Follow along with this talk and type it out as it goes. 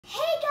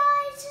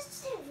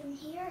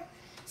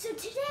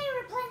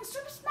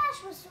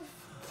was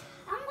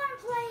I'm going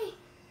to play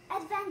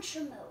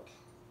adventure mode.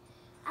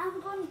 I'm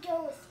going to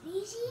go with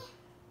easy.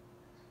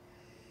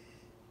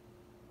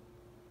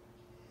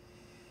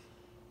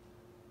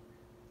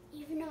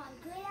 Even though I'm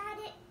good at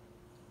it.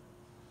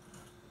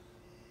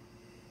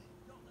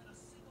 Don't let a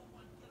single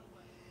one get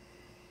away.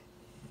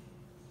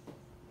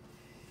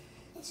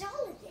 It's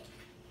all of it.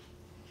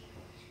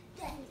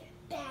 Then they're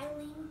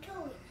battling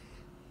Gillender.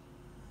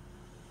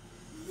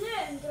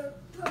 Then they're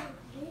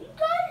battling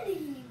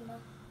Gillender.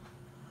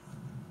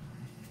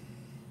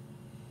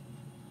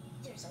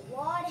 There's a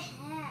lot of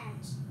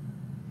hands.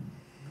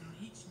 We'll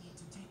each need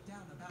to take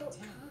down about Don't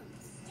 10. come.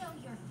 Still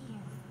your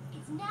fear.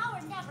 It's now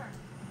or never.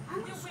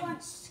 I'm just going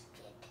to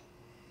skip.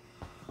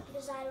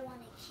 Because I don't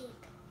want to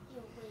keep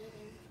you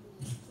waiting for me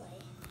to play.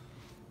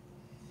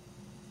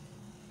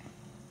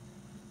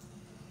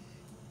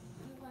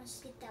 I'm going to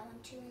skip that one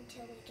too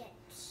until we get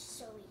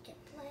so we can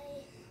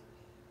play.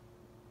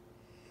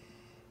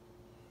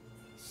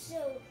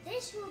 So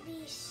this will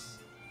be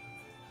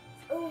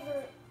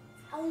over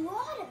a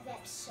lot of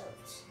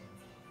episodes.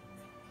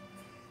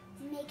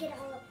 Make it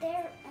all up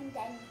there and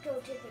then go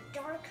to the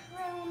dark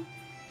room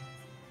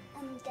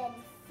and then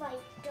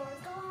fight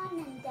Dargon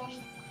and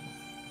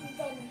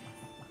then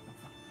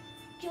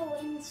go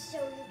in so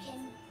you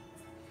can,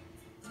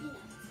 you know.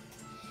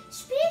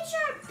 Spirits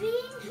are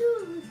beings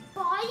whose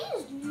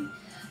bodies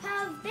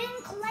have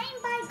been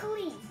claimed by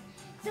Gleam,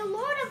 the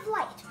Lord of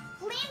Light.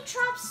 Gleam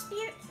traps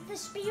the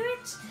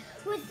spirits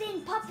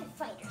within puppet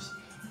fighters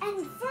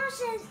and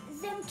forces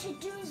them to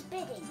do his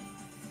bidding.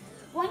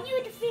 When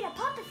you defeat a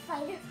puppet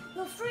fighter,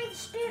 you'll free the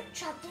spirit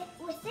trapped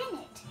within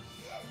it.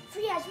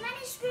 Free as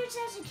many spirits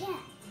as you can.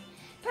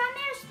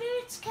 Primary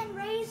spirits can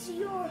raise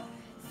your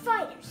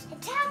fighters.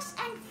 Attacks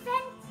and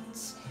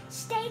fence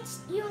states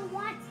you'll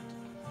want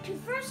to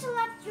first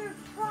select your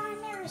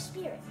primary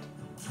spirit.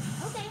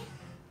 Okay.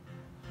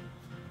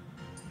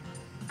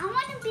 I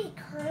want to be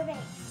Kirby.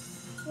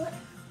 What?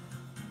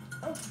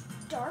 Oh,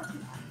 Dark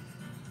one.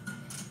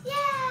 Yeah, I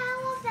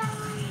love that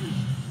one.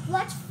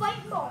 Let's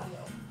fight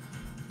Mario.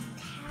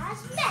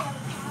 Has metal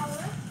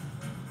power.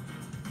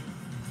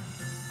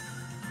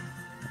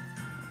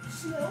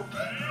 Snow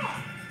can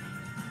rock.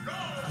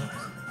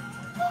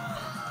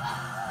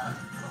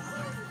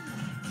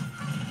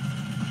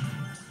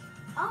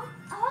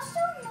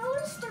 Also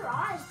notice their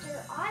eyes.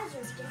 Their eyes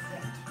are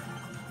different.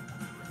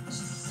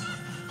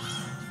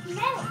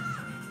 Metal.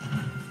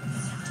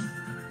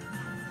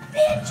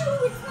 Hit you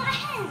with my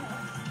hammer.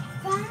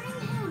 Firing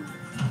hammer.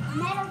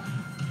 Metal.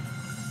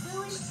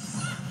 Really?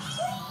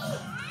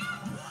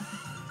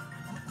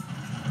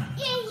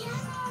 Yeah,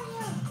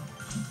 Mario.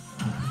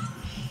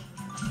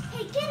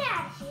 Hey, get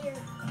out of here.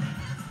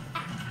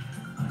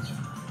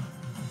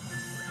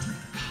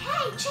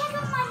 Hey, check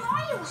out my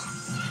Mario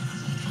house.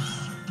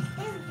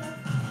 There we go.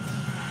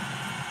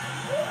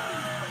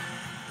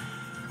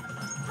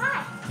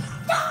 Hi.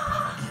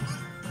 Ah!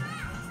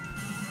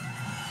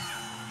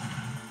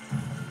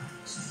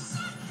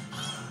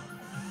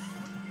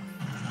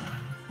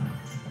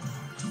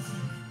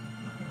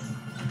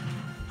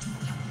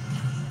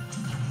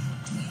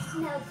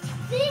 Now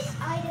this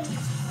item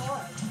is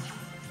hard.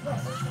 What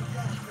is it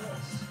like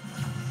this?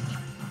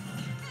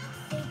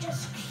 They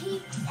just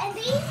keep, and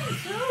they even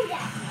throw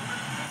that.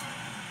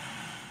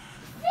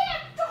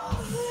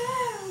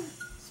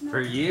 Victory!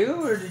 For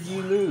you, or did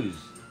you lose?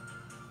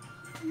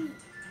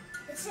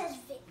 It says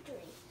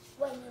victory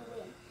when you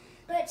win,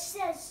 but it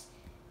says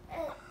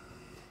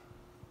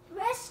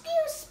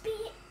rescued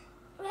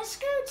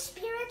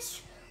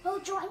spirits will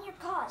join your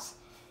cause.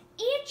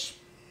 Each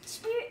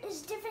spirit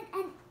is different,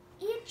 and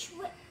each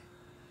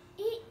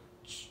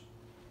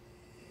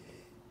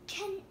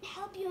can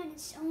help you in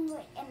its own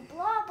way, and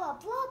blah blah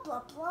blah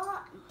blah blah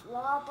and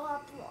blah blah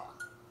blah.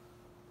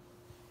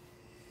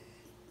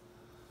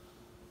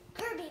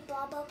 Kirby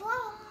blah blah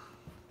blah.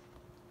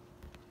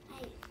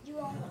 Hey, you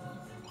own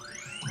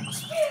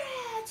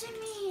spirits in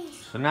me.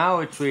 So now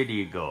which way do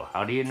you go?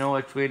 How do you know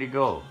which way to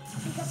go?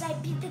 Because I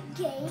beat the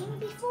game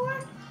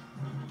before.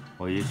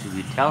 Well, you should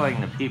be telling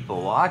the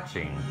people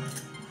watching.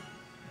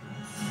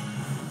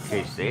 In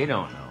case they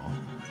don't know.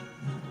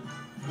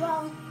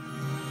 Well,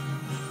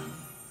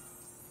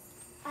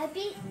 I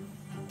beat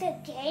the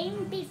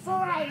game before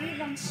I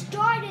even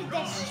started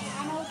this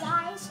channel,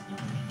 guys.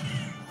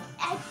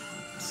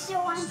 So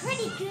I'm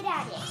pretty good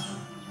at it.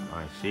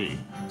 I see.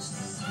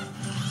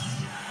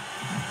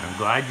 I'm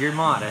glad you're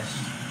modest.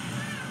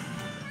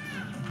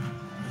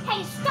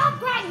 Hey, stop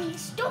grabbing me.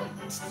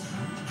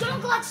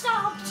 Don't let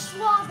stop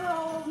slobber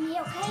all over me,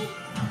 okay?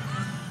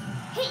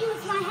 Hit you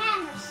with my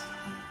hammers.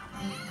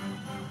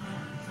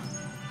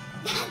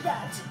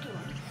 That's a good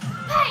one.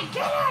 Hey,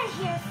 get out of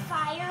here,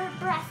 fire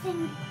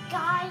breathing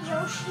guy,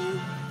 Yoshi.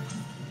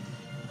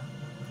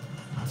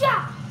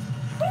 Yeah.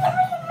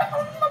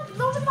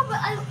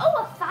 Oh,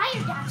 a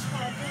fire dance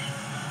party.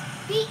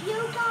 Beat you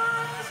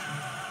guys.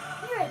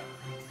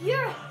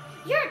 You're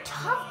a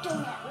tough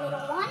donut,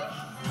 little one.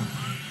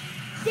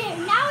 There,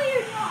 now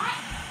you're not.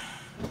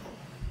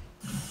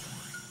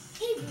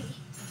 Easy.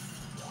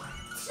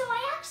 So I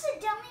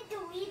accidentally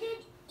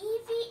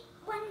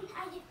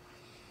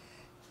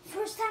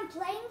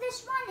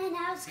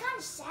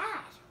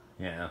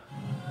Yeah.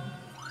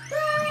 But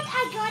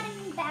I got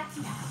him back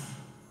now.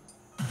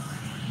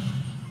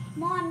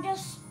 Mom,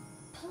 just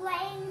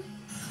playing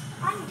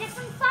on a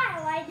different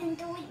file. I didn't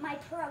delete my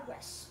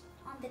progress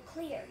on the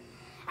clear.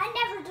 I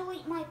never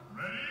delete my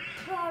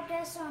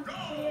progress on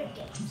clear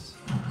games.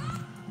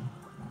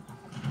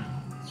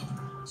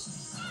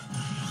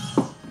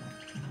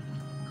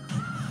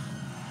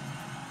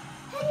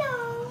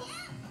 Hello.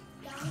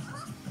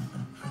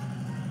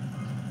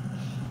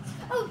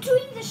 Oh,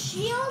 doing the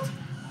shield?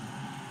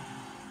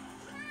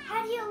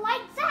 How do you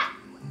like that?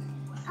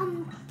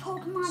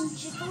 Pokemon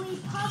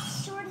Jigglypuff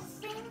sort of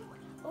thing?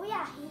 Oh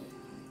yeah,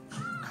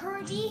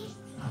 Kirby.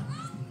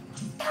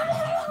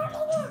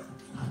 Boom!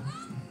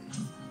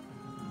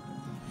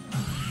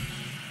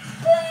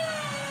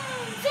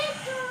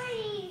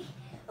 Victory!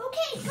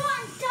 Okay,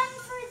 done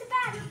for the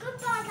battle.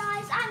 Goodbye,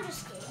 guys. I'm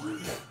just kidding.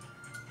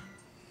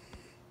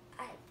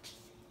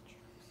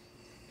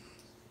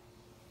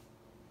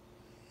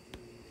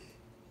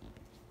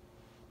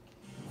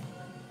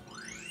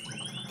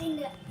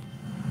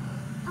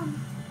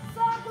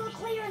 Fog will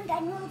clear and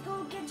then we'll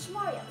go against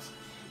Mario's.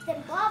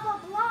 Then blah blah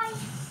blah.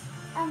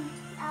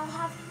 I'll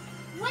have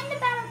win the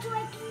battle to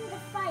awaken the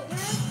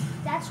fighter.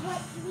 That's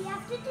what we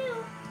have to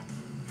do.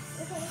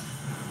 Okay.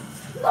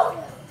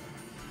 Moto.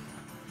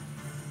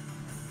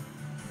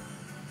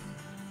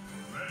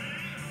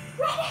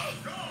 Ready?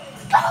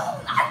 Go!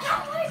 I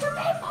can't wait to be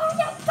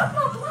Mario. Blah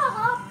blah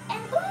blah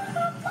and blah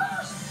blah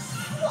blah.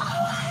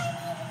 Wow, I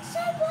didn't even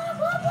say blah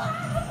blah blah.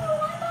 I don't know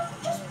why, but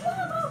just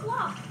blah blah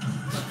blah.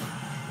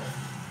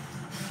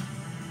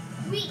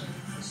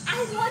 I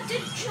want to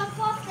jump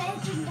off the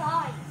edge and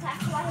die.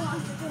 That's what I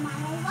want to do my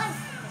whole life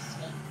in this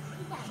game.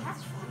 Yeah,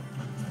 that's fun.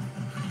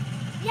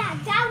 Yeah,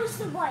 that was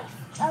the wife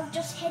of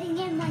just hitting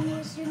him when he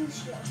was doing the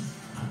shield.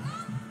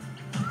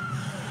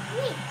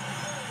 Wait.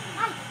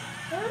 Hi.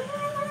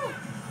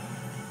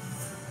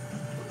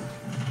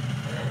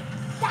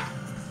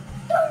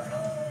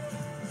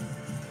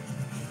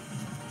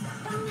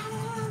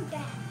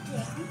 That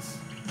dance.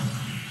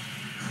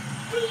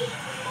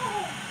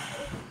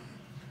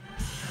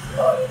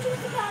 To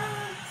the battle.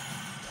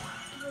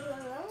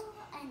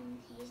 And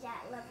he's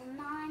at level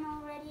 9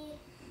 already.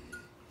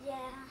 Yeah,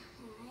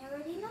 I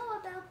already know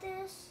about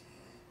this.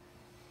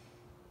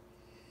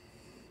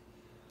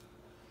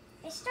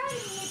 I started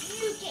a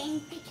new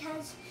game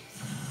because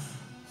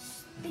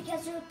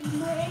it would be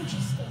more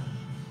interesting.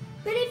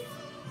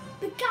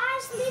 But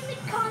guys, leave a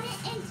comment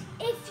and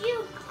if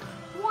you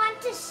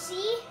want to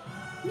see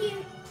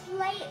me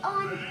play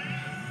on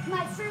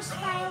my first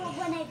file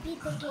when I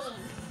beat the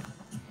game.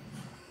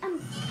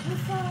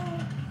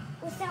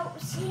 Without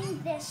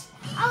seeing this,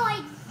 I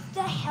like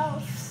the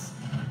healths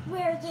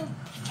where they're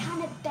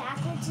kind of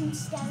backwards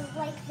instead of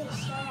like they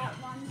start at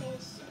one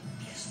base.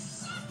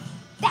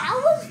 That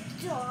was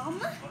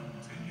dumb.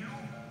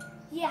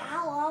 Yeah,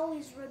 I'll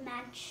always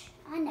rematch.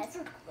 I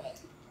never quit.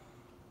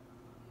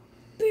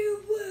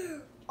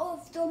 Beware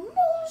of the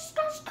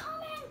monsters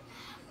coming!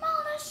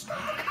 Monsters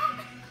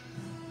coming!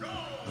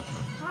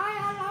 Hi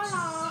la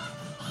la.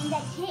 And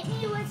then hit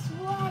me with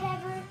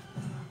whatever.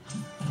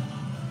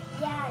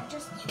 Yeah,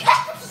 just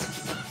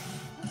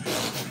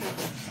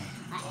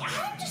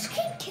I just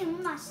keep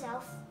killing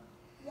myself.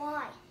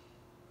 Why?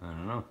 I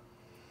don't know.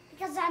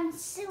 Because I'm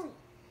silly.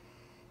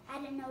 I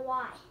don't know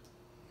why.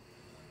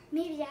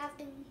 Maybe I've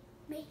been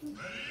making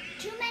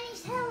too many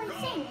silly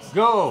things.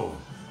 Go!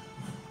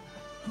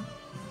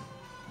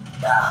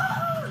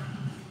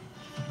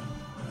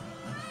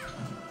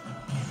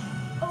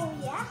 Oh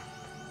yeah?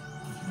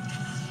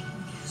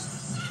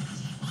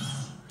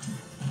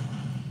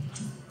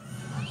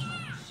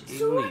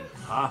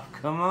 Jigglypuff,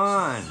 come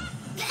on.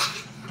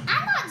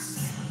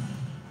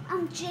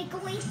 I'm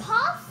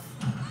Jigglypuff.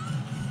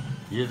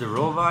 You're the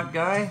robot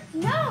guy?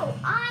 No,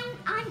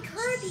 I'm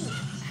Kirby.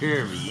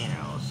 Kirby, you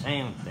know,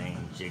 same thing.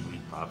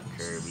 Jigglypuff,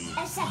 Kirby.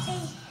 Except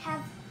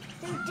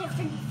they're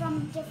different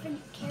from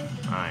different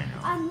characters. I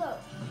know. I'm low.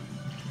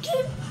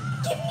 Give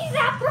me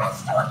that breath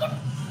so I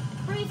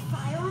can breathe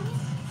fire on you.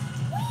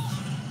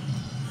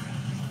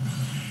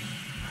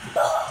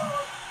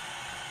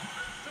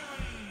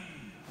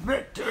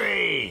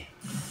 Victory!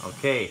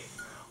 Okay,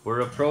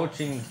 we're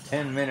approaching the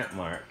 10-minute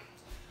mark.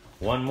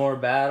 One more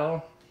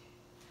battle.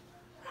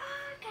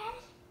 Okay.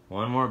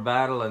 One more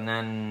battle and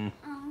then...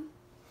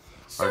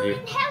 So Are you- in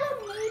Hello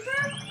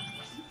Neighbor,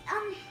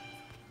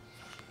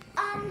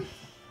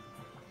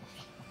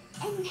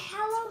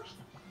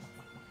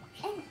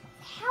 and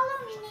Hello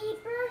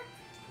Neighbor,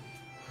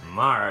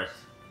 Mars,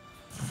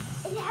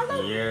 and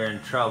Hello. you're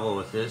in trouble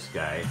with this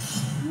guy.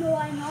 No,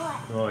 I'm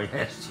not. Oh,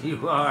 yes,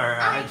 you are.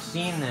 I've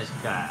seen this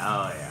guy.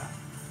 Oh, yeah.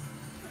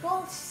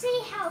 Well,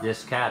 see how.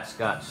 This cat's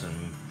got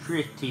some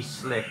pretty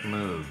slick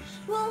moves.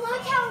 Well,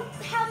 look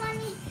how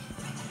many,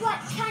 what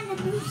kind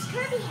of moves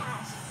Kirby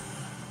has.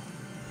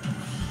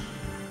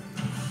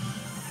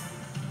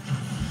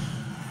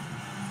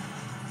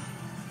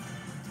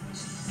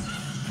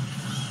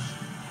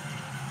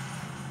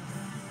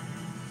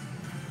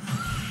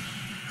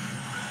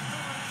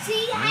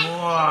 See,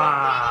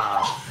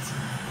 Wow.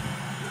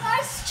 Are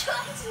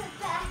to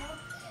battle.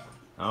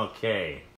 Okay.